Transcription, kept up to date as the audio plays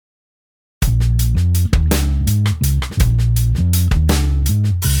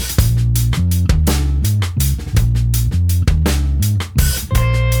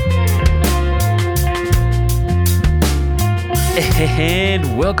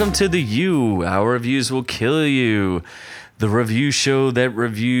Welcome to the U. Our reviews will kill you. The review show that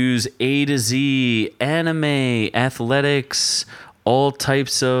reviews A to Z, anime, athletics, all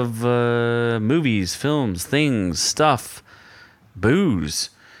types of movies, films, things, stuff, booze,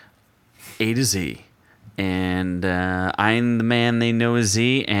 A to Z. And I'm the man they know as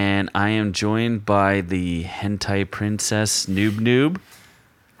Z, and I am joined by the hentai princess Noob Noob.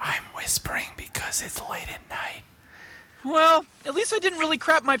 I'm whispering because it's late at night. Well, at least I didn't really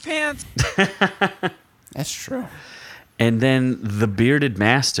crap my pants. That's true. And then the bearded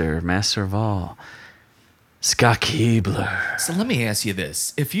master of all, Scott Keebler. So let me ask you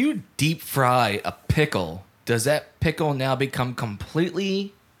this. If you deep fry a pickle, does that pickle now become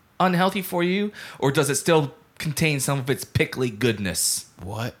completely unhealthy for you? Or does it still contain some of its pickly goodness?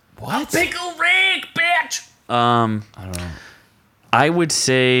 What? Pickle Rick, bitch! I don't know. I would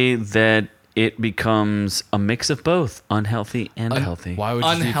say that it becomes a mix of both, unhealthy and healthy. Why would you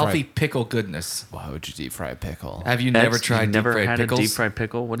Unhealthy deep pickle goodness. fry? Why would you deep fry a pickle? Have you never tried You've never deep fried had pickles? a deep fried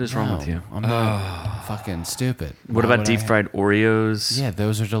pickle? What is wrong with you? I'm not fucking stupid. What Why about would I deep fried Oreos? Yeah,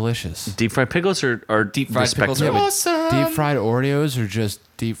 those are delicious. Deep fried pickles are Deep fried pickles respectable. are awesome. Deep fried Oreos are just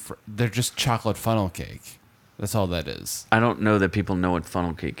they're just chocolate funnel cake. That's all that is. I don't know that people know what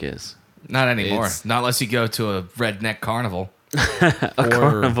funnel cake is. Not anymore. It's- Not unless you go to a redneck carnival. A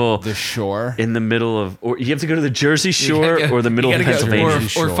carnival The shore. in the middle of, or you have to go to the Jersey Shore or the middle You of gotta go- Pennsylvania.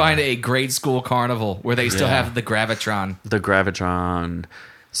 Jersey or Shore. find a grade school carnival where they still Yeah. have the Gravitron. The Gravitron.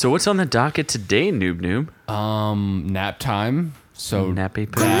 So what's on the docket today, Noob Noob? Nap time. So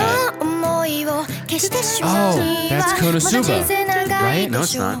Nappy that- Oh, that's Konosuba, right? No,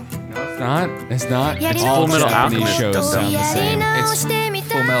 it's not. It's not. It's Full all Metal Japanese Alchemist shows does sound the same.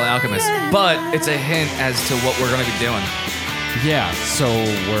 It's Full Metal Alchemist. But it's a hint as to what we're going to be doing. Yeah, so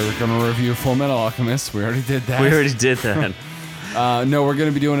we're gonna review Full Metal Alchemist. We already did that. We already did that. No, we're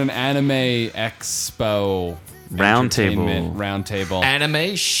gonna be doing an anime expo Roundtable. roundtable.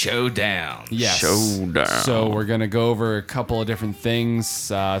 Anime Showdown. Yes. Showdown. So we're gonna go over a couple of different things.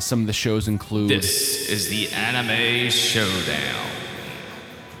 Some of the shows include This is the Anime Showdown.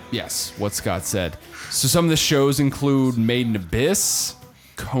 yes, what Scott said. So some of the shows include Made in Abyss,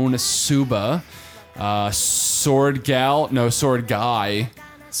 Konosuba, Sword Guy.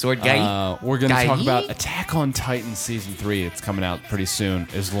 Sword Guy. We're going to Guy. talk about Attack on Titan Season 3. It's coming out pretty soon.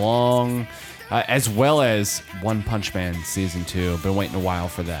 As well as One Punch Man Season 2. Been waiting a while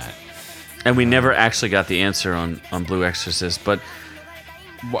for that. And we never actually got the answer on Blue Exorcist, but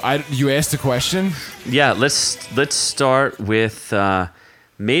You asked a question? yeah, let's start with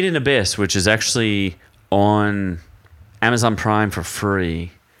Made in Abyss, which is actually on Amazon Prime for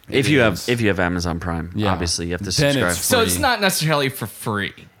free. If you have Amazon Prime, Yeah. obviously you have to Then subscribe. it's So free. it's not necessarily for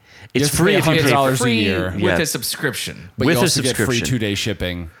free. It's have to free pay if you pay $100 for a Free year. with Yeah. a subscription. But with you a also get free subscription. 2-day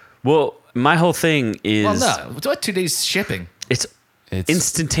shipping. Well, my whole thing is Well, no. What 2 days shipping? it's It's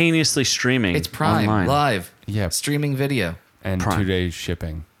instantaneously streaming. It's Prime. online. Live. Yeah. Streaming video. and Prime. 2-day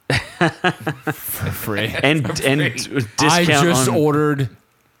shipping. For free. and discount I just on. ordered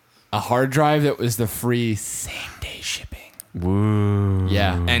a hard drive that was the free same-day shipping. Woo.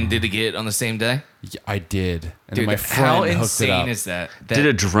 Yeah. And did it get on the same day? Yeah, I did. And Dude, my how friend hooked it insane up. is that? Did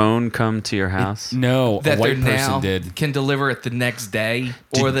a drone come to your house? No, that a white they're person now did. can deliver it the next day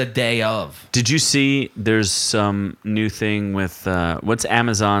or the day of. Did you see there's some new thing with what's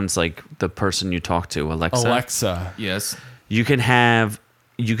Amazon's like the person you talk to, Alexa? Alexa. Yes. You can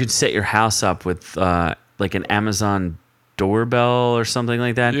set your house up with like an Amazon doorbell or something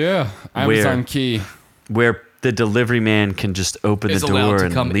like that. Yeah, Where- Amazon Key. Where the delivery man can just open Is the allowed door to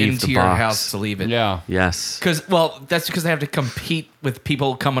and come leave into the your box. house to leave it. Yeah. Yes. That's because they have to compete with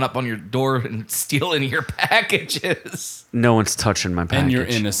people coming up on your door and stealing your packages. No one's touching my package. And your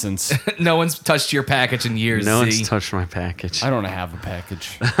innocence. No one's touched your package in years. No Z. one's touched my package. I don't have a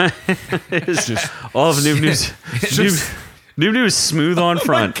package. It's just all of Noob News. Noob News smooth on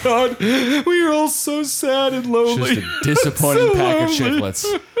front. God, we are all so sad and lonely. Just a disappointing pack of chiclets.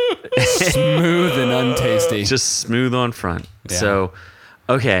 Smooth and untasty. Just smooth on front. Yeah. So,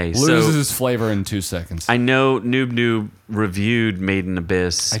 okay. Loses So its flavor in 2 seconds. I know Noob reviewed Made in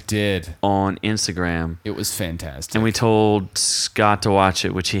Abyss I did. on Instagram, It was fantastic. and we told Scott to watch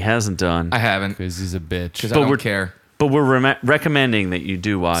it, which he hasn't done. I haven't. because he's a bitch. Because I But don't we're- care. But we're recommending that you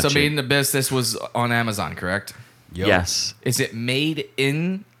do watch So it. Made in Abyss, this was on Amazon, correct? Yup. Yes. Is it Made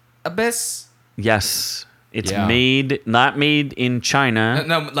in Abyss? Yes. It's Yeah. not made in China.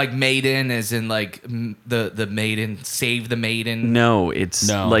 No, like Made in as in like the Maiden, Save the Maiden. No, it's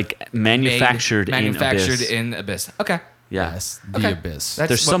No. like manufactured, Manufactured in Abyss. in Abyss. Okay. Yes. The Okay. Abyss.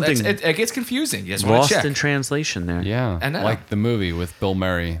 There's something it gets confusing. You just want Lost to check. in translation there. Yeah, I know. like the movie with Bill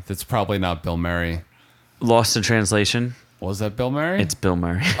Murray. That's probably not Bill Murray. Lost in translation. Was that Bill Murray? It's Bill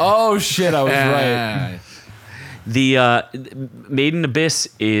Murray. Oh shit! I was right. The Made in Abyss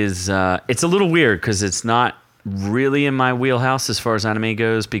is it's a little weird because it's not really in my wheelhouse as far as anime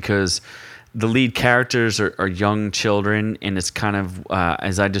goes because the lead characters are young children and it's kind of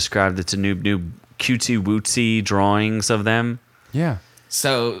as I described, it's a new cutesy wootsy drawings of them. Yeah,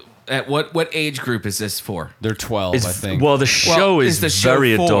 So, at what age group is this for? they're 12, It's, I think. well, the show is the show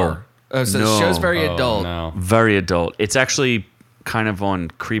very for? adult. So No. the show's very Oh, adult. no. Very adult. It's actually kind of on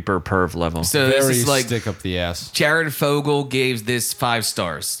creeper perv level. So this Very is like stick up the ass. Jared Fogle gave this 5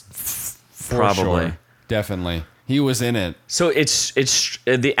 stars. For Probably. sure. Definitely. He was in it. So it's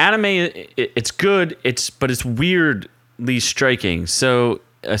the anime. It's good. But it's weirdly striking. So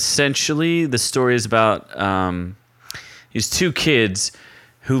essentially, the story is about these 2 kids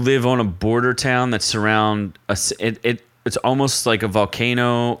who live on a border town that surround a. It's almost like a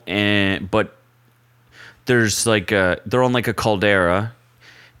volcano, but there's like they're on like a caldera,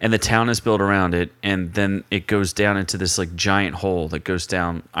 and the town is built around it, and then it goes down into this like giant hole that goes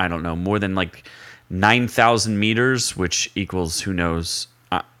down. I don't know, more than like 9,000 meters, which equals who knows,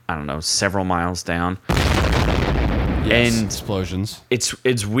 I don't know, several miles down. Yes, And- explosions.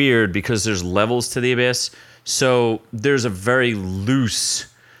 It's weird because there's levels to the abyss. So there's a very loose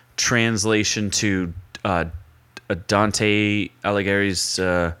translation to Dante Alighieri's.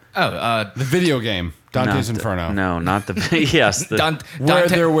 The video game, Dante's not Inferno. No, not the. Yes, the Where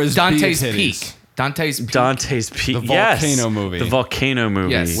there was Dante's bee titties. Peak. Dante's Peak. Dante's Peak. The Yes, volcano movie. The volcano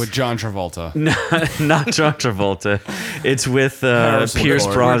movie. Yes. With John Travolta. Not John Travolta. It's with Harrison Pierce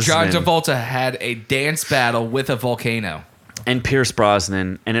Ford. Where Brosnan. John Travolta had a dance battle with a volcano. And Pierce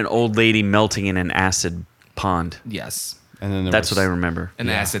Brosnan and an old lady melting in an acid pond. Yes. And then there That's was, what I remember. An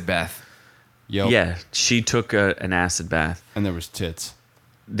acid bath. Yep. Yeah, she took an acid bath. And there was tits.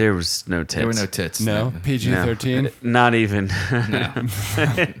 There was no tits. There were no tits. No? PG-13? Not even. No.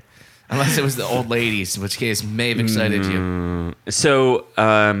 Unless it was the old ladies, in which case may have excited you. So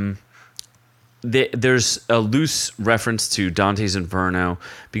there's a loose reference to Dante's Inferno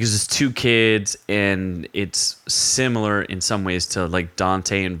because it's 2 kids and it's similar in some ways to like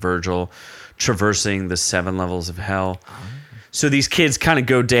Dante and Virgil traversing the 7 levels of hell. So these kids kind of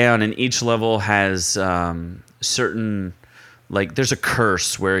go down and each level has certain, like there's a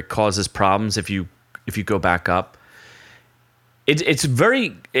curse where it causes problems if you go back up. It's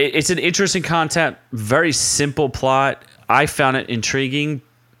an interesting concept, very simple plot. I found it intriguing,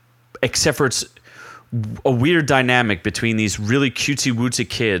 except for it's a weird dynamic between these really cutesy wootsy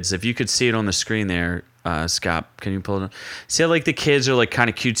kids. If you could see it on the screen there, Scott, can you pull it up? See how like the kids are like kind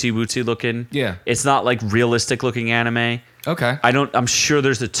of cutesy wootsy looking? Yeah. It's not like realistic looking anime. Okay. I'm sure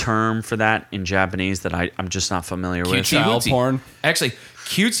there's a term for that in Japanese that I'm just not familiar with. Cutesy Child wootsy. porn. Actually,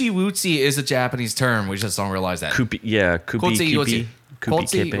 cutesy wootsy is a Japanese term. We just don't realize that. Kupi, yeah, kupi, Kotsi kipi, wotsi. kupi,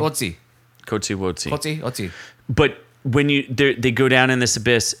 Kotsi kipi, wotsi. kotsi wotsi. Kotsi wotsi. But when they go down in this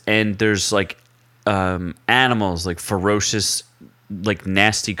abyss and there's like animals, like ferocious, like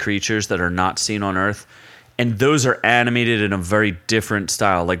nasty creatures that are not seen on Earth, and those are animated in a very different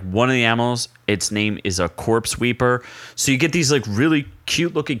style. Like one of the animals, its name is a corpse weeper. So you get these like really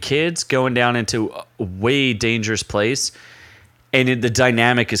cute looking kids going down into a way dangerous place, and the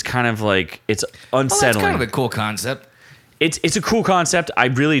dynamic is kind of like it's Well, that's unsettling. kind of a cool concept. It's a cool concept. I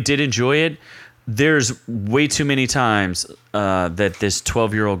really did enjoy it. There's way too many times that this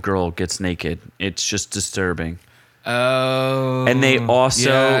 12-year-old girl gets naked. It's just disturbing. Oh. And they also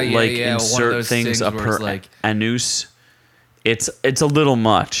yeah, yeah, like yeah. One of insert those things up where her it's like, anus. It's a little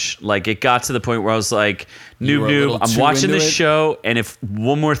much. Like it got to the point where I was like, You were a noob, little I'm too watching into this it? show, and if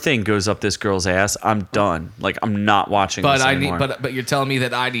one more thing goes up this girl's ass, I'm done. Like I'm not watching but this I anymore. need, but you're telling me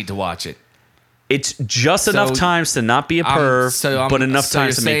that I need to watch it. It's just enough times to not be a perv, but enough so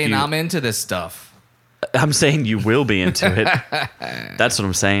times you're to make saying you. I'm into this stuff. I'm saying you will be into it. That's what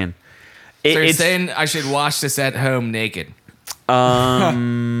I'm saying. So you're It's saying I should watch this at home naked.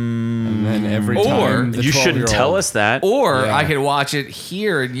 And then every Or time the you shouldn't 12-year-old tell us that. Or Yeah. I could watch it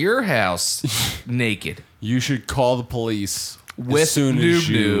here in your house naked. You should call the police With as soon as Noob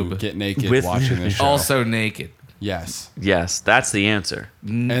you Noob. get naked With watching Noob this show. Also naked. Yes. Yes, that's the answer.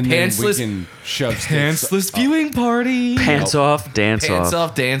 And then we Pantsless, can shove sticks pantsless viewing party. Pants off, dance Pants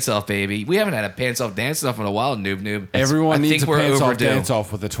off. off, dance off, baby. We haven't had a pants off, dance off in a while, noob. Everyone I needs think a we're pants off, overdue. dance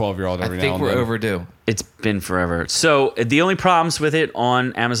off with a 12-year-old every I now think and we're then. overdue. It's been forever. So the only problems with it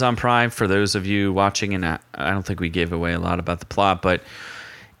on Amazon Prime, for those of you watching, and I don't think we gave away a lot about the plot, but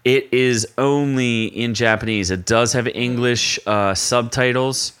It is only in Japanese. It does have English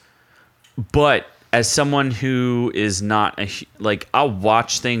subtitles, but as someone who is not I'll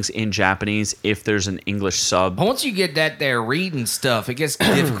watch things in Japanese if there's an English sub. Once you get that there reading stuff, it gets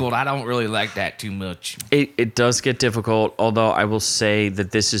difficult. I don't really like that too much. It does get difficult, although I will say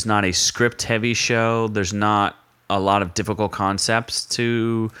that this is not a script-heavy show. There's not a lot of difficult concepts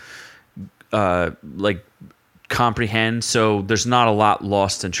to comprehend, so there's not a lot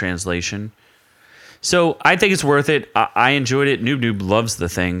lost in translation. So I think it's worth it. I enjoyed it. Noob loves the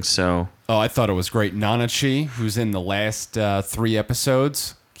thing, so... Oh, I thought it was great. Nanachi, who's in the last 3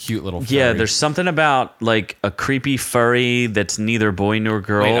 episodes. Cute little furry. Yeah, there's something about like a creepy furry that's neither boy nor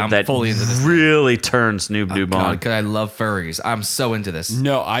girl Wait, I'm that fully into this. really turns Noob on. God, because I love furries. I'm so into this.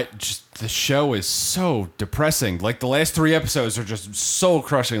 No, the show is so depressing. Like the last 3 episodes are just soul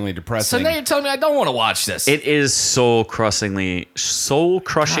crushingly So depressing. now you're telling me I don't want to watch this. It is soul crushingly Make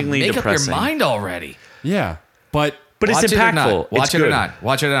depressing. up your mind already. Yeah, but But Watch it's it or impactful. not. Watch it's it good. or not.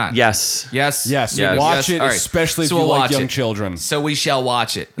 Watch it or not. Yes. Yes. yes, Yes. watch it, All right. especially if So you we'll like watch young it. children. So we shall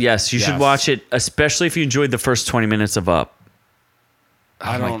watch it. Yes, you should Yes. watch it, especially if you enjoyed the first 20 minutes of Up.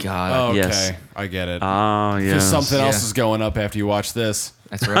 I my don't- God. Oh, okay, Yes. I get it. Oh, yeah. Because something else Yeah. is going up after you watch this.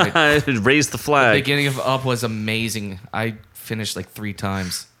 That's right. Raise the flag. Beginning of Up was amazing. I finished like 3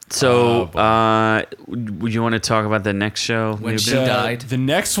 times. So, Oh, would you want to talk about the next show? When Noob? she died. The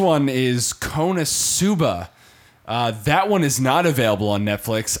next one is Konosuba. That one is not available on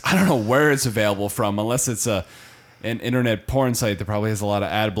Netflix. I don't know where it's available from, unless it's an internet porn site that probably has a lot of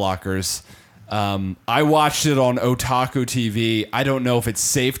ad blockers. I watched it on Otaku TV. I don't know if it's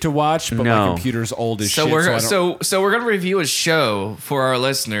safe to watch, but my No. computer's old as So shit. we're I don't- so we're gonna review a show for our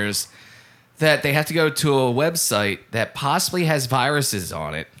listeners that they have to go to a website that possibly has viruses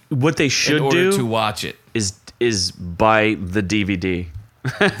on it What they in should order do to watch it. is buy the DVD.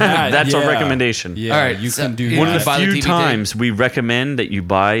 That- That's our yeah. recommendation. Yeah, All right, you so can do you that. One of the buy the few DVD? times we recommend that you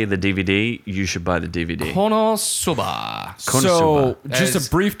buy the DVD, you should buy the DVD. Konosuba. So, Konosuba. just As- a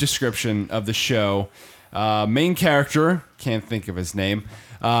brief description of the show. Main character, can't think of his name.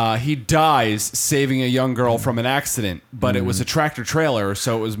 He dies saving a young girl from an accident, but it was a tractor trailer,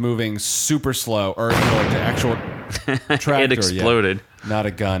 so it was moving super slow. Or the actual tractor. It exploded. Yeah, not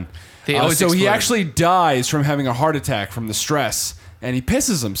a gun. They always so he explode. actually dies from having a heart attack from the stress, and he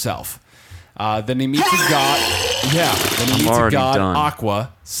pisses himself. Then he meets a god. Yeah, then he meets a already god, done.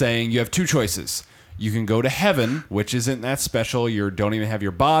 Aqua, saying you have 2 choices. You can go to heaven, which isn't that special. You don't even have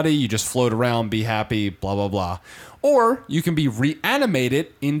your body. You just float around, be happy, blah, blah, blah. Or you can be reanimated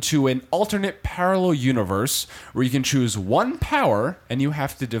into an alternate parallel universe where you can choose one power and you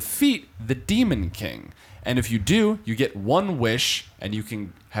have to defeat the Demon King. And if you do, you get 1 wish and you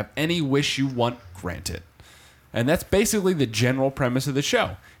can have any wish you want granted. And that's basically the general premise of the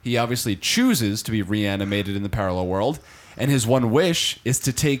show. He obviously chooses to be reanimated in the parallel world, and his 1 wish is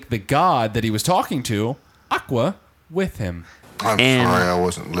to take the god that he was talking to, Aqua, with him. I'm And- sorry I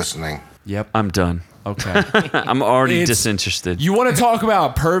wasn't listening. Yep. I'm done. Okay. I'm already It's- disinterested. You want to talk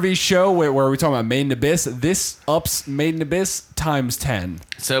about a pervy show where we're talking about Made in Abyss? This ups Made in Abyss times 10.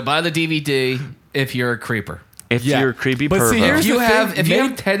 So buy the DVD if you're a creeper. if yeah. you're a creepy But see, pervo. here's If you the have thing, if you Made-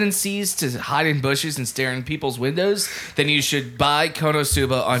 have tendencies to hide in bushes and stare in people's windows, then you should buy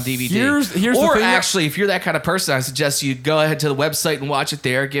Konosuba on DVD. Here's the or thing that- actually, if you're that kind of person, I suggest you go ahead to the website and watch it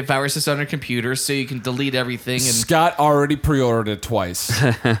there. Get viruses on your computer so you can delete everything. And Scott already pre-ordered it twice.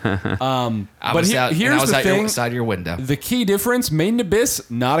 I but was he- out, and here's I was the out thing. outside your window. The key difference, Made in Abyss,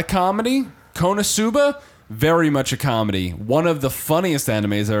 not a comedy. Konosuba, very much a comedy. One of the funniest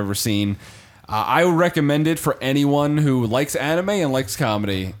animes I've ever seen. I would recommend it for anyone who likes anime and likes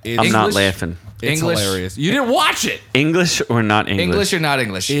comedy. It's, I'm not English? laughing. it's English? hilarious. You didn't watch it. English or not English? English or not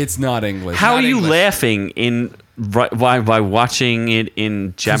English? It's not English. How are not you English. laughing in by watching it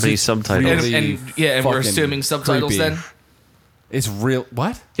in Japanese it's subtitles? really- and yeah, and we're fucking assuming subtitles creepy. then. It's real.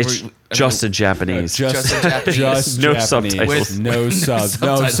 What? It's Or- just in Japanese. Just in Japanese. just No Japanese. subtitles. With no subs.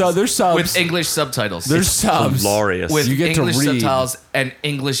 No, Subtitles. so there's subs. With English subtitles. There's subs. Glorious. with You get to English read. subtitles and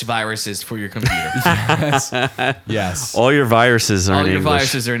English viruses for your computer. Yes. All your viruses are All in your English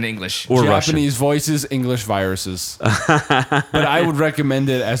viruses are in English. or Russian. Japanese voices, English viruses. But I would recommend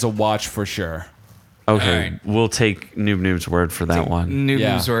it as a watch for sure. Okay, Alright. we'll take Noob's word for that one. New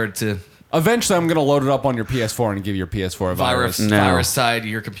Yeah. news word to Eventually, I'm going to load it up on your PS4 and give your PS4 a virus. virus No. virus side of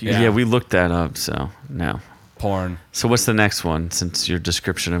your computer. Yeah, we looked that up, so no. Porn. So what's the next one? Since your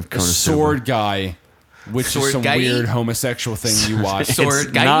description of Konosuba? Sword Guy, which Sword is some Guy? weird homosexual thing you watch. Sword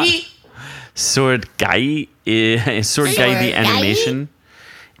It's guy. not- Sword Guy, Sword Guy the animation.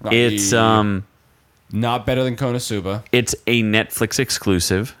 It's Not better than Konosuba. It's a Netflix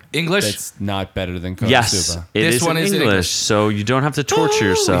exclusive. English. That's not better than Konosuba. Yes, it This is one in is in English, English. so you don't have to torture We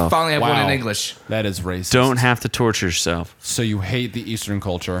yourself. finally have one in Wow. English. That is racist. Don't have to torture yourself. So you hate the Eastern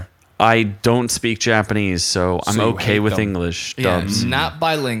culture. I don't speak Japanese, so I'm So you okay hate with them. English Yeah, dubs. not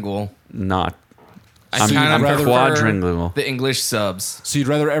bilingual. Not. I So kind you'd of rather- prefer quadrilingual. the English subs. So you'd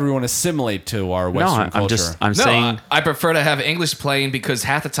rather everyone assimilate to our Western I'm culture. just. I'm No, saying. I prefer to have English playing because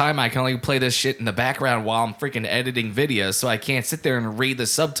half the time I can only play this shit in the background while I'm freaking editing videos, so I can't sit there and read the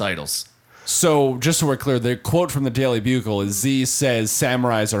subtitles. So just so we're clear, the quote from the Daily Bugle is Z says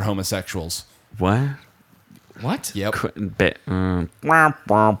samurais are homosexuals. What? What? Yep.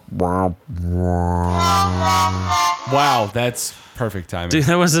 Wow, that's perfect timing. Dude,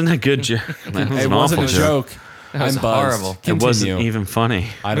 that wasn't a good joke. That was it an wasn't awful a joke. That was I'm buzzed. horrible. It It wasn't Continue. even funny.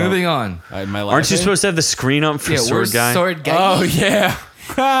 I don't- Moving on. Am I Aren't you laughing? supposed to have the screen up for Yeah, Sword where's Guy? Sword Guy? Oh yeah.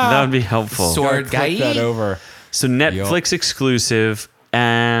 That would be helpful. Sword Click that Guy. over. So Netflix exclusive.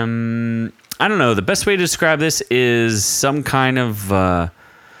 I don't know. The best way to describe this is some kind of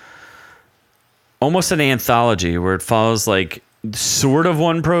almost an anthology where it follows like sort of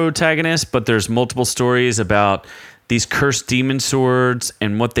one protagonist, but there's multiple stories about these cursed demon swords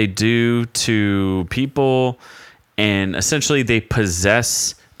and what they do to people, and essentially they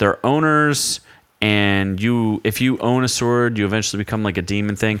possess their owners. And if you own a sword, you eventually become like a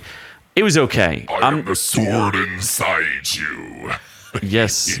demon thing. It was okay. I am the sword inside you.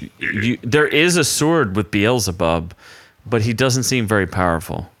 Yes, there is a sword with Beelzebub, but he doesn't seem very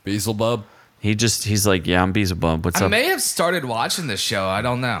powerful. Beelzebub. He's like, yeah, I'm Beelzebub. What's I up? may have started watching this show. I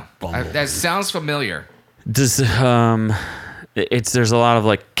don't know. That sounds familiar. Does there's a lot of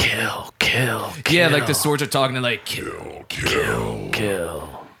like kill. Yeah, like the swords are talking to like Kill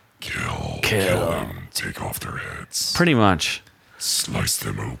them. Take off their heads. Pretty much. Slice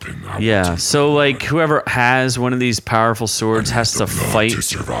them open. I Yeah. want So like whoever has one of these powerful swords has to the blood fight to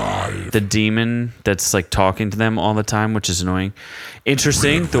survive. the demon that's like talking to them all the time, which is annoying.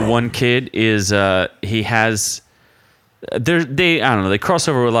 Interesting. The one kid is he has. I don't know. They cross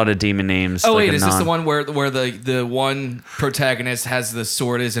over with a lot of demon names. Oh like wait, a is this the non- one where the one protagonist has the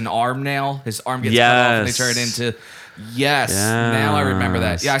sword as an arm nail? His arm gets cut off and they Yes. turn it into. Yes, now I remember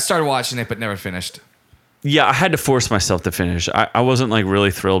that. Yes. Yeah, I started watching it but never finished. Yeah, I had to force myself to finish. I wasn't like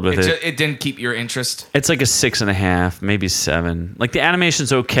really thrilled with it. It didn't keep your interest. It's like a 6.5, maybe 7. Like the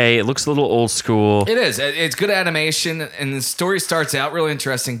animation's okay. It looks a little old school. It is. It's good animation, and the story starts out really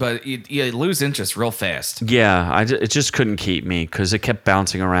interesting, but you lose interest real fast. Yeah, it just couldn't keep me because it kept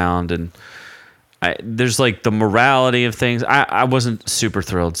bouncing around, and there's like the morality of things. I wasn't super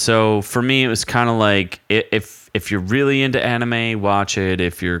thrilled. So for me, it was kind of like if you're really into anime, watch it.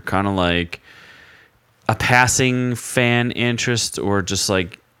 If you're kind of like a passing fan interest, or just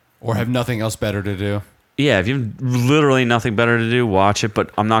like Or have nothing else better to do. yeah, if you have literally nothing better to do, watch it.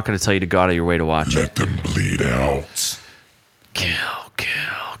 But I'm not going to tell you to go out of your way to watch it. Let them bleed out. Kill. Kill.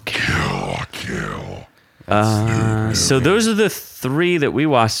 So those are the 3 that we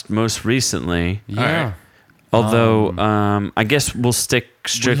watched most recently. Yeah. right. Although I guess we'll stick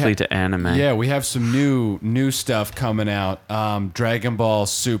strictly ha- to anime. Yeah, we have some new stuff coming out. Dragon Ball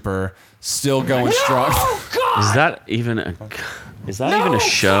Super still going strong. Is that even a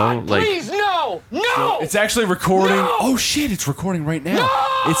show? Like It's actually recording. Oh shit, it's recording right now.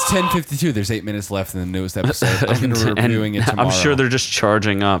 It's 10:52. There's 8 minutes left in the newest episode. I'm going to be reviewing it tomorrow. I'm sure they're just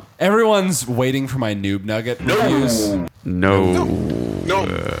charging up. Everyone's waiting for my noob nugget reviews. No.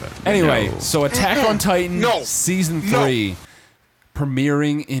 Anyway, so Attack on Titan No. season 3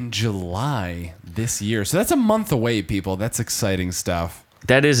 premiering in July this year. So that's a month away, people. That's exciting stuff.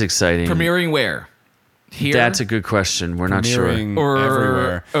 That is exciting. Premiering where? Here? That's a good question. We're not sure. Premiering Or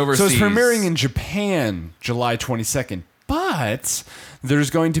everywhere. So overseas. it's premiering in Japan July 22nd. But there's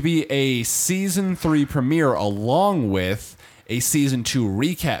going to be a season 3 premiere along with a season 2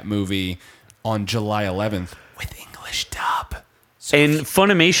 recap movie on July 11th with English dub. And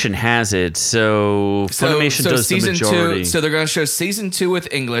Funimation has it, so Funimation does the season majority. 2. So they're going to show season 2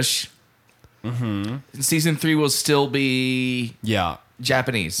 with English. Mm-hmm. Season 3 will still be Yeah,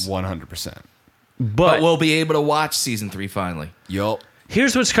 Japanese. 100%. But we'll be able to watch season 3 finally. Yup.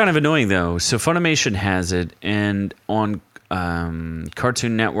 Here's what's kind of annoying though. So Funimation has it, and on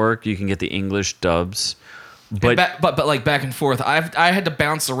Cartoon Network you can get the English dubs. But But like back and forth. I had to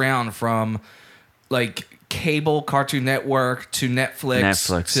bounce around from like cable Cartoon Network to Netflix,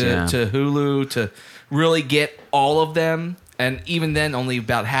 to Hulu to really get all of them. And even then, only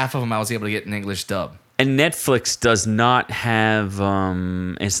about half of them I was able to get in English dub. And Netflix does not have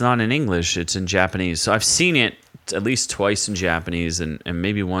it's not in English, it's in Japanese. So I've seen it at least twice in Japanese and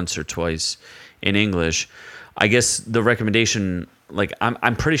maybe once or twice in English. I guess the recommendation, like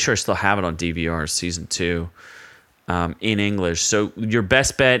I'm pretty sure I still have it on DVR, season 2, in English. So your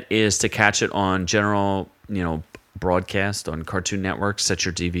best bet is to catch it on general, broadcast on Cartoon Network. Set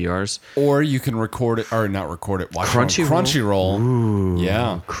your DVRs, or you can record it or not record it. Watch Crunchyroll. it on Crunchyroll. Ooh,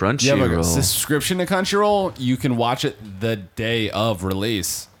 Yeah, Crunchyroll. You have a subscription to Crunchyroll. You can watch it the day of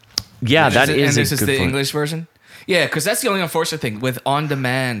release. Yeah, that is and this a is good the point. English version. Yeah, because that's the only unfortunate thing with on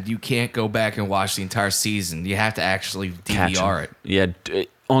demand. You can't go back and watch the entire season. You have to actually Catch 'em. DVR it. Yeah,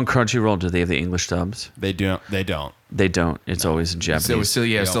 on Crunchyroll, do they have the English dubs? They don't. They don't. It's always in Japanese. So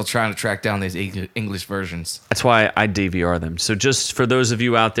we're still trying to track down these English versions. That's why I DVR them. So just for those of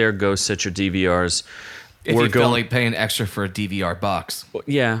you out there, go set your DVRs. If you feel like paying extra for a DVR box.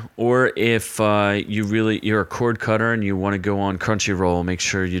 Yeah, or if you're a cord cutter and you want to go on Crunchyroll, make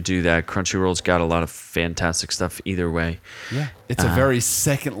sure you do that. Crunchyroll's got a lot of fantastic stuff either way. Yeah, it's a very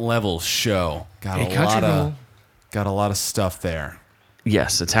second level show. Got a lot of stuff there.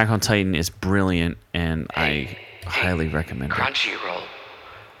 Yes, Attack on Titan is brilliant, and I highly recommend it. Crunchyroll,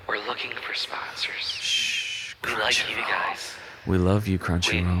 we're looking for sponsors. We like you guys. We love you,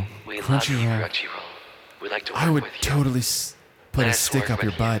 Crunchyroll. We love you, Crunchyroll. We like to work I would with you. totally put a Let's stick work up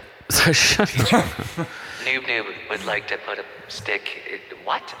your with butt. Shut up. Noob would like to put a stick.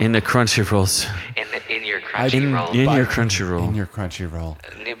 What? In the Crunchyrolls. In your In Crunchyroll. your Crunchyroll. In your Crunchyroll.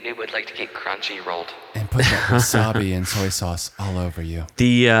 Noob would like to get crunchy rolled. And put that wasabi and soy sauce all over you.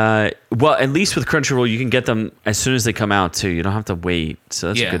 Well, at least with Crunchyroll, you can get them as soon as they come out too. You don't have to wait, so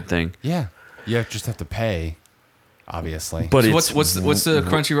that's a good thing. Yeah. You just have to pay, obviously. But So it's what's the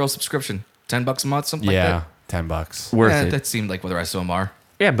Crunchyroll subscription? $10 a month, something like yeah, that. $10. worth Yeah, it. that seemed like what the rest of them are.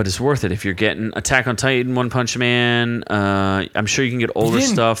 Yeah, but it's worth it if you're getting Attack on Titan, One Punch Man. I'm sure you can get older We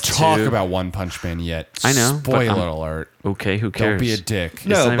didn't stuff talk too. about One Punch Man yet. I know, but Spoiler alert. Okay, who cares? Don't be a dick.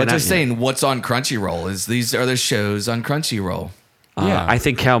 not No, even but out just yet. saying what's on Crunchyroll is these are the shows on Crunchyroll. Yeah. I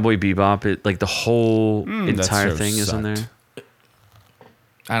think Cowboy Bebop, like the whole that entire show thing is on there. sucked.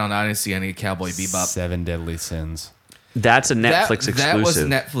 I don't know. I didn't see any Cowboy Bebop. 7 Deadly Sins. That's a Netflix exclusive. That was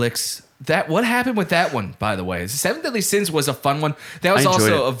Netflix. What happened with that one, by the way? Seven Deadly Sins was a fun one. That was I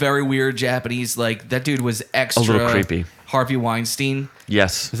enjoyed also it. a very weird Japanese. Like that dude was extra little creepy. Harvey Weinstein.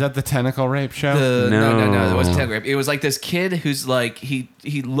 Yes. Is that the tentacle rape show? No. It was No. Telegram. It was like this kid who's like he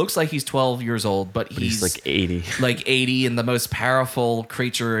looks like he's 12 years old, but He's like 80. like 80 and the most powerful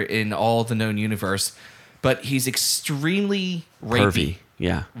creature in all the known universe. But he's extremely rapey. Pervy.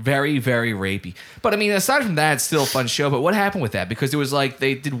 Yeah. Very, very rapey. But I mean, aside from that, it's still a fun show. But what happened with that? Because it was like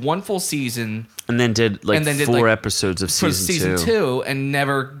they did one full season And then did like And then did, 4 like, episodes of for season season 2. two and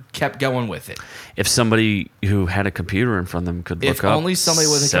never kept going with it. If somebody who had a computer in front of them could look If up only somebody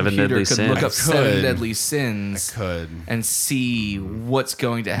with a Seven computer Deadly could Sins. look up I Seven could. Deadly Sins I could. and see what's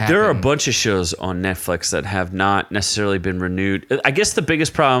going to happen. There are a bunch of shows on Netflix that have not necessarily been renewed. I guess the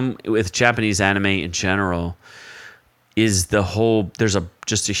biggest problem with Japanese anime in general is there's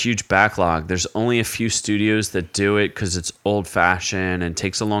just a huge backlog. There's only a few studios that do it because it's old fashioned and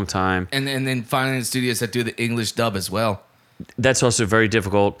takes a long time. And then finding the studios that do the English dub as well. That's also very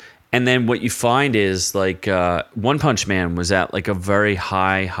difficult. And then what you find is like One Punch Man was at like a very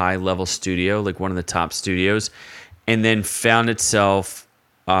high level studio, like one of the top studios, and then found itself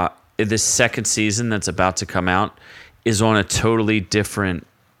the second season that's about to come out is on a totally different.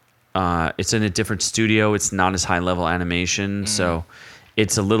 It's in a different studio. It's not as high level animation, so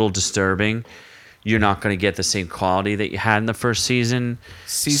it's a little disturbing. You're not going to get the same quality that you had in the first season.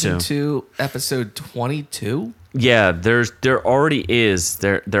 Season 2, episode 22. Yeah, there already is.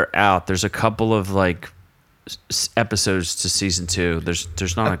 They're out. There's a couple of like episodes to season 2.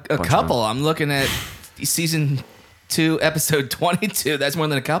 There's not A bunch couple. more. I'm looking at season 2, episode 22. That's more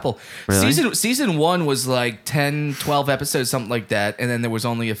than a couple. Really? Season 1 was like 10, 12 episodes, something like that. And then there was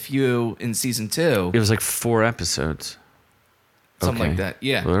only a few in season 2. It was like 4 episodes. Something Okay. like that.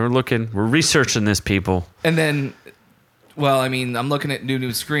 Yeah. We're researching this, people. And then, well, I mean, I'm looking at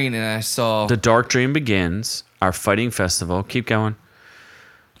New Screen and I saw. The Dark Dream Begins, our fighting festival. Keep going.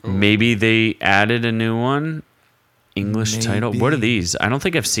 Maybe they added a new one. English title. What are these? I don't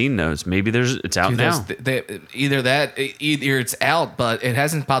think I've seen those. Maybe it's out Dude, now. Either it's out, but it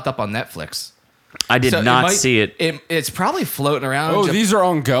hasn't popped up on Netflix. I did So not see it. It's probably floating around. Oh, these are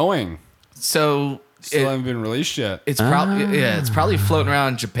ongoing. So Still haven't been released yet. it's probably floating around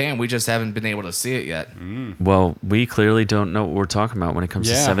in Japan. We just haven't been able to see it yet. Well, we clearly don't know what we're talking about when it comes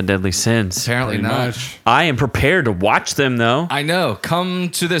to Yeah. 7 Deadly Sins. Apparently Pretty not. much. I am prepared to watch them though. I know. Come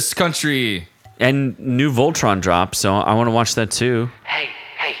to this country. And new Voltron dropped, so I want to watch that too. Hey,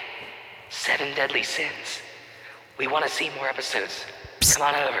 Seven Deadly Sins. We want to see more episodes. Come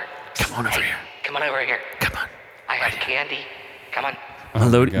on over. Come on over here. Come on over here. Come on. I have candy. Come on.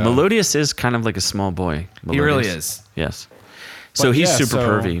 God. Melodious is kind of like a small boy. He really Melodious. is. Yes. So But he's yeah, super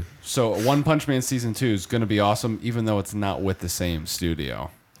pervy. So One Punch Man season 2 is going to be awesome, even though it's not with the same studio.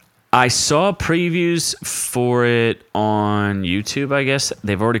 I saw previews for it on YouTube, I guess.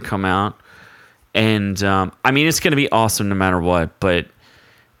 They've already come out. And, I mean, it's going to be awesome no matter what. But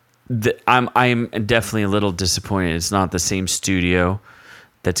I'm definitely a little disappointed. It's not the same studio.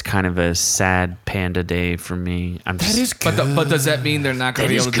 That's kind of a sad panda day for me. That is good. But does that mean they're not going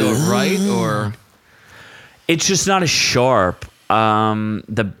to be able to do it right? Or It's just not as sharp. wasn't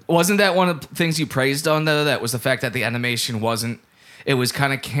that one of the things you praised on, though? That was the fact that the animation wasn't... It was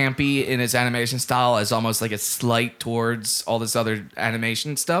kind of campy in its animation style as almost like a slight towards all this other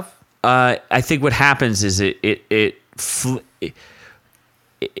animation stuff. I think what happens is it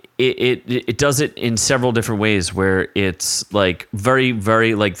does it in several different ways where it's like very,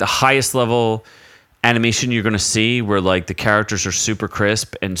 very like the highest level animation you're going to see where like the characters are super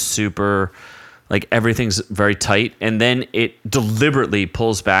crisp and super like everything's very tight. And then it deliberately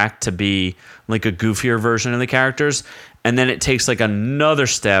pulls back to be like a goofier version of the characters. And then it takes like another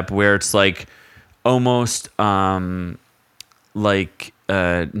step where it's like almost like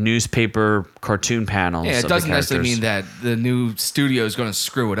newspaper cartoon panels. Yeah, it of doesn't the necessarily characters. mean that the new studio is going to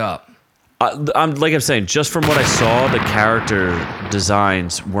screw it up. I'm saying, just from what I saw, the character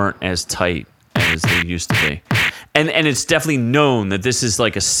designs weren't as tight as they used to be. And it's definitely known that this is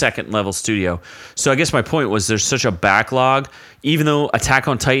like a second level studio. So I guess my point was there's such a backlog, even though Attack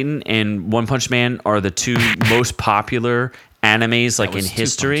on Titan and One Punch Man are the two most popular animes like in was Two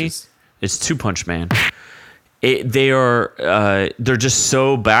history. Punches. It's Two Punch Man. They're just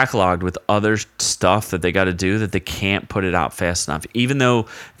so backlogged with other stuff that they got to do that they can't put it out fast enough. Even though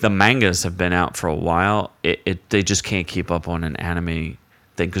the mangas have been out for a while, they just can't keep up on an anime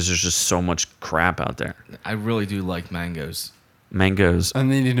thing because there's just so much crap out there. I really do like mangoes. Mangoes. And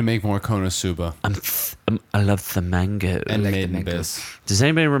they need to make more Konosuba I love the mangoes. and like the Maiden mangoes. Abyss. Does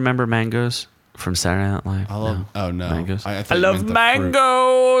anybody remember mangoes from Saturday Night Live? I love. No. Oh no, Mangoes. I I thought you love meant the fruit.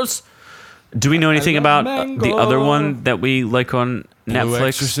 mangoes. Do we know anything about love the other mango. one that we like on Blue Netflix?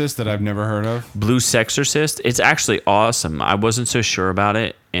 Exorcist that I've never heard of. Blue Sexorcist. It's actually awesome. I wasn't so sure about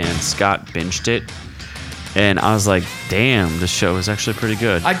it, and Scott binged it, and I was like, "Damn, this show is actually pretty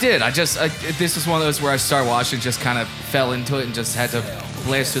good." I did. This was one of those where I started watching, just kind of fell into it, and just had to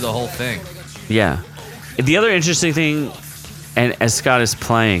blast through the whole thing. Yeah. The other interesting thing, and as Scott is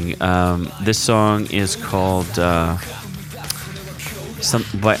playing, this song is called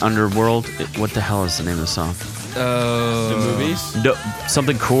by Underworld. What the hell is the name of the song? The movies. No,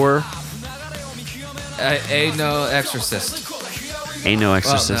 something core. Ain't no Exorcist. Ain't no Well,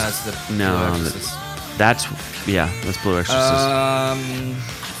 Exorcist. no, that's the No, Blue Exorcist. that's Blue Exorcist.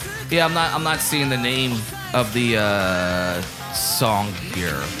 Yeah, I'm not seeing the name of the song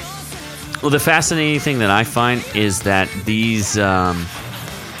here. Well, the fascinating thing that I find is that these, the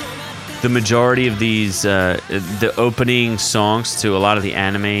majority of these, the opening songs to a lot of the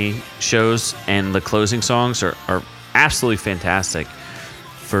anime shows and the closing songs are absolutely fantastic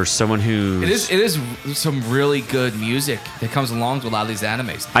for someone who. It is some really good music that comes along with a lot of these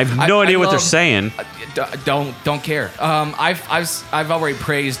animes. I have no idea what they're love- saying. Don't care. I've already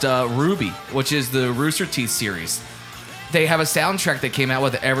praised Ruby, which is the Rooster Teeth series. They have a soundtrack that came out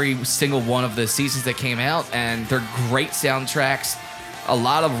with every single one of the seasons that came out, and they're great soundtracks. A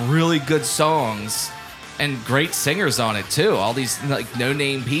lot of really good songs and great singers on it too. All these like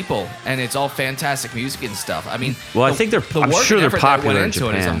no-name people, and it's all fantastic music and stuff. I mean, Well, I think the I'm work sure and they're effort that popular went in into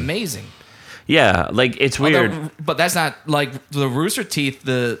it is Japan. amazing. Yeah, like it's weird. But that's not like the Rooster Teeth,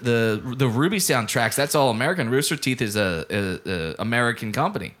 the Ruby soundtracks. That's all American. Rooster Teeth is a American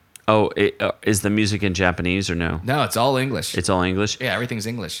company. Oh, is the music in Japanese or no? No, it's all English. It's all English. Yeah, everything's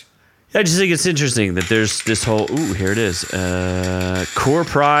English. I just think it's interesting that there's this whole. Ooh, here it is. Core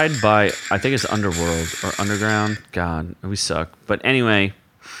Pride by I think it's Underworld or Underground. God, we suck. But anyway,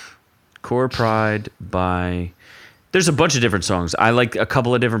 Core Pride by. There's a bunch of different songs. I like a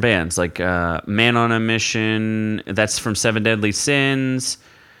couple of different bands, like Man on a Mission. That's from Seven Deadly Sins.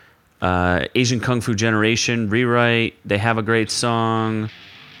 Asian Kung Fu Generation, Rewrite. They have a great song.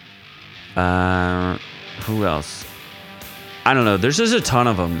 Who else? I don't know. There's just a ton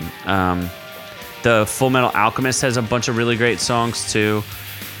of them. The Full Metal Alchemist has a bunch of really great songs too.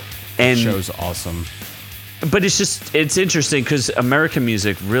 And Show's awesome. but it's interesting because American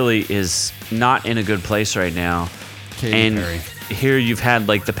music really is not in a good place right now. Katy And Perry. here you've had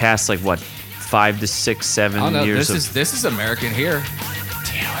like the past like what 5 to 6, 7 Oh no, years this is American here.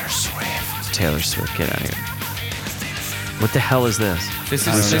 Taylor Swift. Taylor Swift. Get out of here. What the hell is this? This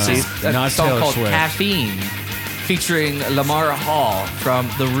I don't is know. a Not song Taylor called Swift. Caffeine, featuring Lamar Hall from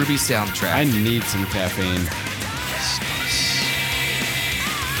the Ruby soundtrack. I need some caffeine.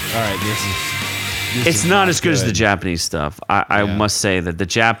 All right, this It's is not as good as the Japanese stuff. I Yeah. must say that the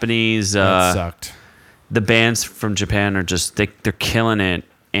Japanese, That sucked. the bands from Japan are just they're killing it,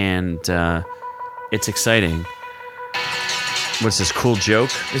 and it's exciting. What's this? Cool Joke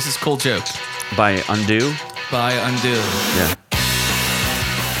This is Cool Joke by Undo. by Undo. Yeah.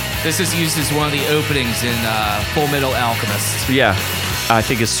 This is used as one of the openings in Full Metal Alchemist. Yeah. I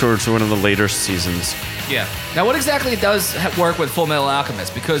think it's towards one of the later seasons. Yeah. Now, what exactly does work with Full Metal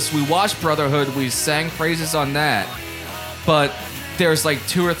Alchemist? Because we watched Brotherhood, we sang praises on that, but there's like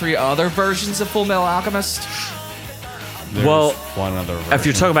 2 or 3 other versions of Full Metal Alchemist. There's Well, one other version. If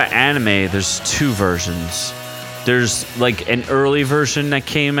you're talking about anime, there's 2 versions. There's like an early version that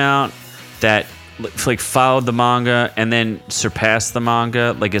came out that like followed the manga and then surpassed the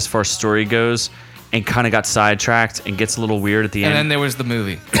manga, like as far as story goes, and kind of got sidetracked and gets a little weird at the And end. then there was the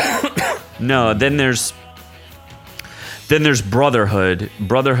movie. No, then there's Brotherhood.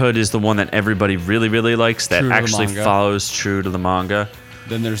 Brotherhood is the one that everybody really, really likes that True to the actually manga. follows true to the manga.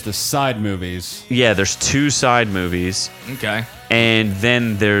 Then there's the side movies. Yeah, there's 2 side movies, Okay. and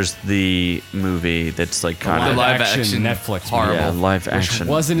then there's the movie that's like kind The of live action Netflix horrible. yeah, live which action.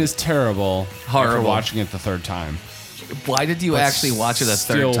 wasn't as terrible after Horrible. watching it the third time. Why did you But actually watch it a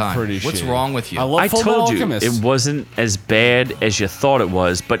still third time? pretty What's shitty. wrong with you? I love I Full Metal told you Alchemist. it wasn't as bad as you thought it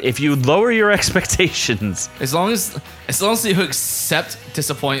was, but if you lower your expectations, As long as you accept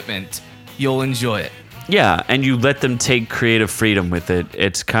disappointment, you'll enjoy it. yeah, and you let them take creative freedom with it,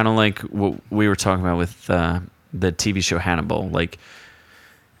 it's kind of like what we were talking about with the TV show Hannibal. Like,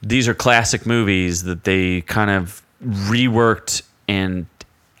 these are classic movies that they kind of reworked, and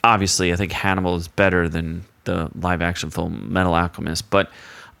obviously I think Hannibal is better than the live action film Metal Alchemist. But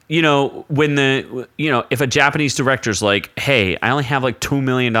if a Japanese director's like, hey, I only have like $2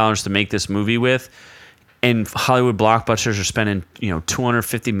 million to make this movie with, and Hollywood blockbusters are spending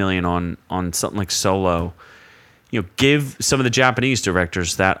 $250 million on something like Solo, give some of the Japanese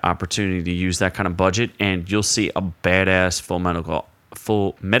directors that opportunity to use that kind of budget, and you'll see a badass full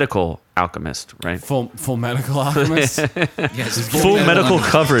medical alchemist, right? Full Medical Alchemist. Yes. Full medical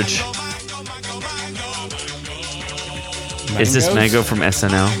coverage. Is this Mango from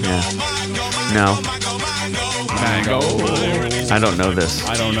SNL? Yeah. No, Mango? I don't know this.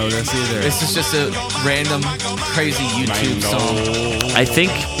 I don't know this either. This is just a random, crazy YouTube song. I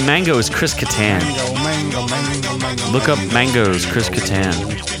think Mango is Chris Kattan. Mango. Look up Mango's Chris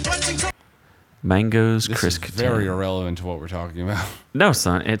Kattan. Mango's This Chris is Kattan. very irrelevant to what we're talking about. No,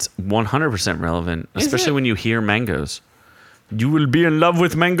 son, it's 100% relevant, Is especially it? when you hear mangoes. You will be in love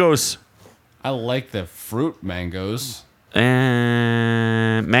with mangoes. I like the fruit mangoes.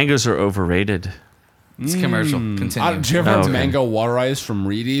 And mangoes are overrated. It's commercial. Continue. Did you ever Oh, have okay. mango water ice from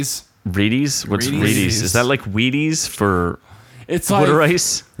Reedy's? Reedy's? What's Reedy's? Is that like Wheaties for It's like water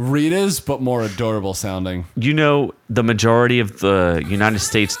ice? Rita's, but more adorable sounding. The majority of the United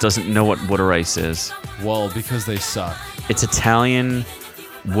States doesn't know what water ice is. Well, because they suck. It's Italian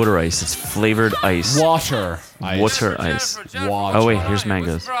water ice. It's flavored ice. Water ice. Water ice. Water. Oh, wait, here's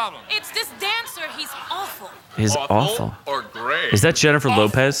mangoes. It's this dancer. He's awful. He's awful. Or great. Is that Jennifer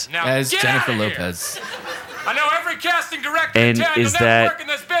Lopez? Now As get Jennifer outta here. Lopez. I know every casting director And in town is will never that work in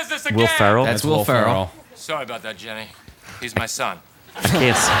this business again. Will Ferrell? That's Will Ferrell. Sorry about that, Jenny. He's my son. I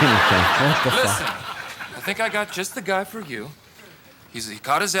can't say anything. Listen, I think I got just the guy for you. He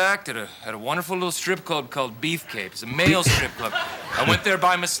caught his act at a wonderful little strip club called Beef Cave. It's a male strip club. I went there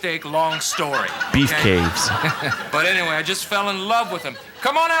by mistake. Long story. Beef okay? caves. But anyway, I just fell in love with him.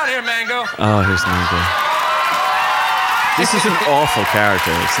 Come on out here, Mango. Oh, here's Mango. This is an awful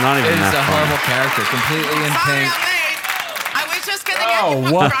character. It's not even It is that a funny. horrible character, completely in pink. I was just gonna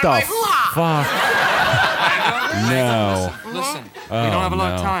Oh, what the fuck? No. Listen, we don't have a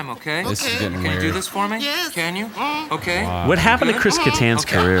lot of no. time, okay? This is getting Can you weird. do this for me? Yes. Can you? Okay. What happened to Good? Chris Kattan's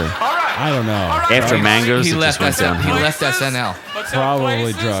Okay. career? All right. I don't know. After Right. Mangoes, He it left just went SNL. He downhill. left SNL. Let's have Probably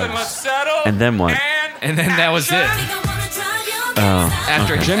places drugs. And, let's settle And then what? And then that was it. Oh.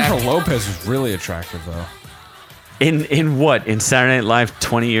 After Jennifer after- Lopez was really attractive, though. In what? In Saturday Night Live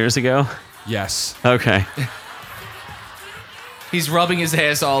 20 years ago? Yes. Okay. He's rubbing his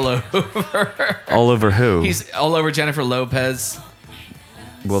ass all over. All over who? He's all over Jennifer Lopez.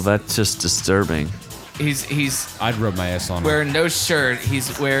 Well, that's just disturbing. He's I'd rub my ass on her. wearing no shirt.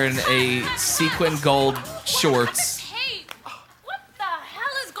 He's wearing a sequin gold shorts. Hey, what the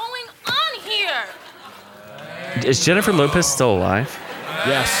hell is going on here? Is Jennifer Lopez still alive?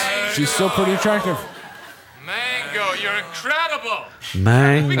 Yes. She's still pretty attractive. Mango, you're incredible. We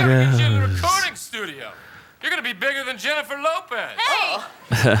Mango. gotta get you in the recording studio. You're gonna be bigger than Jennifer Lopez.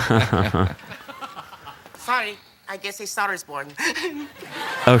 Sorry, I guess a star is born.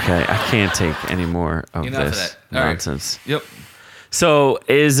 Okay, I can't take any more of Enough of this that. All right. nonsense. Yep. So,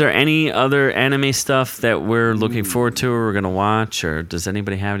 is there any other anime stuff that we're looking forward to or we're going to watch? Or does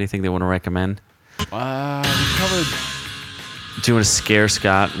anybody have anything they want to recommend? We covered. Do you want to scare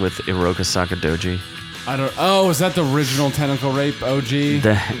Scott with Iroka Sakadoji? I don't. Oh, is that the original Tentacle Rape OG?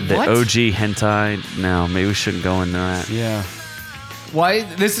 The What? OG hentai? No, maybe we shouldn't go into that. Yeah. Why?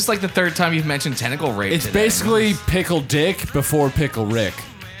 This is like the third time you've mentioned tentacle rape. It's today. basically Pickle Dick before Pickle Rick.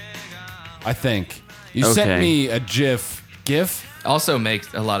 I think. You Okay. sent me a GIF. Also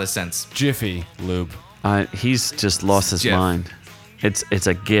makes a lot of sense. Jiffy Lube. He's just lost his GIF. mind. It's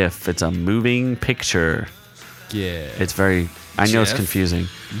a GIF. It's a moving picture. Yeah. It's very. I know it's GIF? confusing.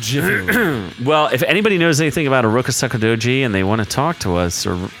 Jiffy Lube. Well, if anybody knows anything about Iroka Sakadoji and they want to talk to us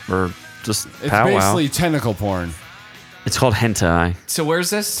or just It's powwow, basically tentacle porn. it's called hentai. So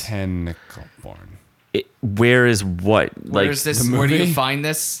where's this? Tentacle porn. Where is what? Where's this? the Where do you movie? find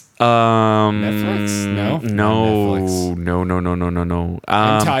this? Netflix? No? No, Netflix. no.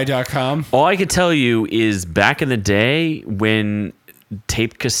 Hentai.com. All I could tell you is back in the day when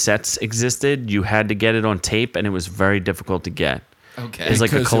tape cassettes existed, you had to get it on tape, and it was very difficult to get. Okay. It's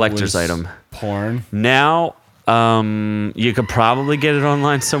like a Because it collector's was item. Porn. Now, you could probably get it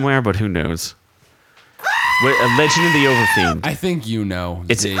online somewhere, but who knows? Wait, Legend of the Overfiend. I think you know.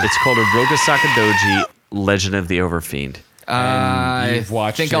 It's Z. called Iroka Sakadoji, Legend of the Overfiend. And you've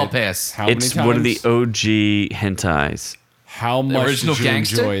watched think it I'll pass. How many It's times? one of the OG hentais. How much original did you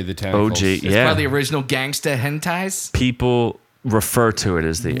gangster? enjoy the tentacles? OG, It's yeah. probably the original gangsta hentais. People refer to it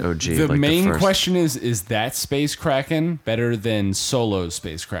as the OG. The like main first. question is that Space Kraken better than Solo's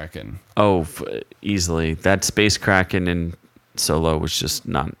Space Kraken? Oh, easily. That Space Kraken in Solo was just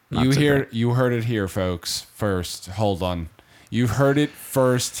not You so great. you heard it here, folks. First, hold on. You heard it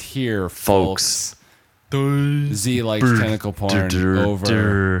first here, Folks. Z likes tentacle porn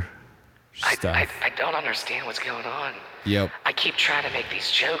over stuff. I don't understand what's going on. Yep. I keep trying to make these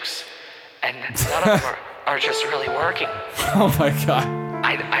jokes, and none of them are just really working. Oh my god.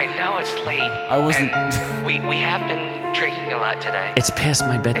 I know it's late. I wasn't- and we have been drinking a lot today. It's past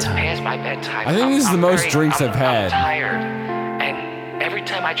my It's bedtime. past my bedtime. I think this is the most drinks I've had. I'm tired, and every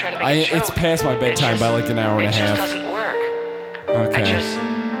time I try to make a joke, It's past my it bedtime by like an hour and a It half. just doesn't work. Okay. I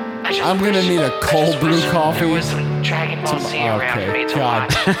just I'm gonna wish- need a I cold just brew wish coffee. There was some Dragon Ball Z around for me to God.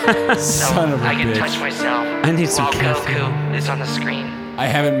 watch. Son of a I can bitch. touch myself. I need some while caffeine. Goku is on the screen. I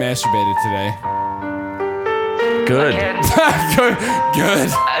haven't masturbated today. Good. Again, Good.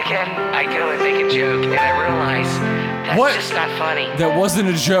 again, I go and make a joke, and I realize that's What? just not funny. That wasn't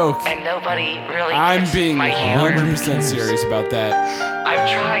a joke. And nobody really I'm gets being my humor. 100% serious about that. I'm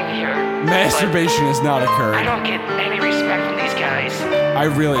trying here. Masturbation has not but I occurred. don't get any respect from these guys. I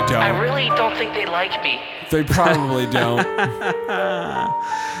really I don't. really don't think they like me. They probably don't.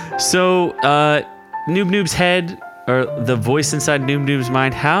 So, Noob Noob's head, or the voice inside Noob Noob's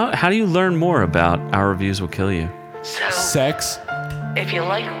mind, how do you learn more about Our Reviews Will Kill You? So, Sex. if you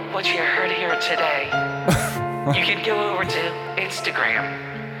like what you heard here today, you can go over to Instagram.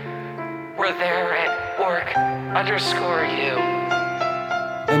 We're there at orc_you.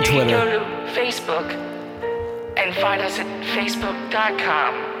 And You can go Twitter. to Facebook and find us at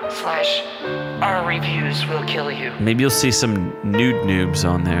facebook.com/Our Reviews Will Kill You. Maybe you'll see some nude noobs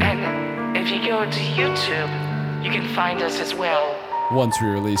on there. And if you go to YouTube, you can find us as well. Once we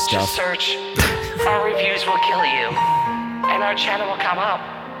release Just stuff. search Our Reviews Will Kill You, and our channel will come up.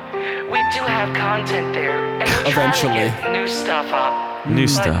 We do have content there, and we're Eventually. trying to get new stuff up. New But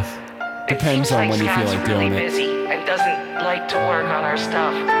stuff. it Depends seems on when you feel Scott's like really doing it. busy and doesn't like to work on our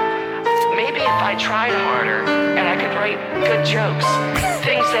stuff. Maybe if I tried harder and I could write good jokes,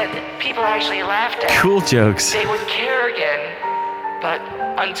 things that people actually laughed at, Cool jokes. they would care again. But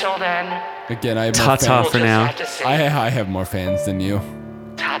until then, Again, I have more Ta-ta fans. for we'll now. just have to say I have more fans than you.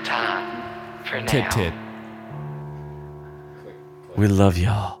 ta-ta for now. Tit tit. We love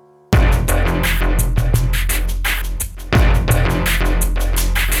y'all.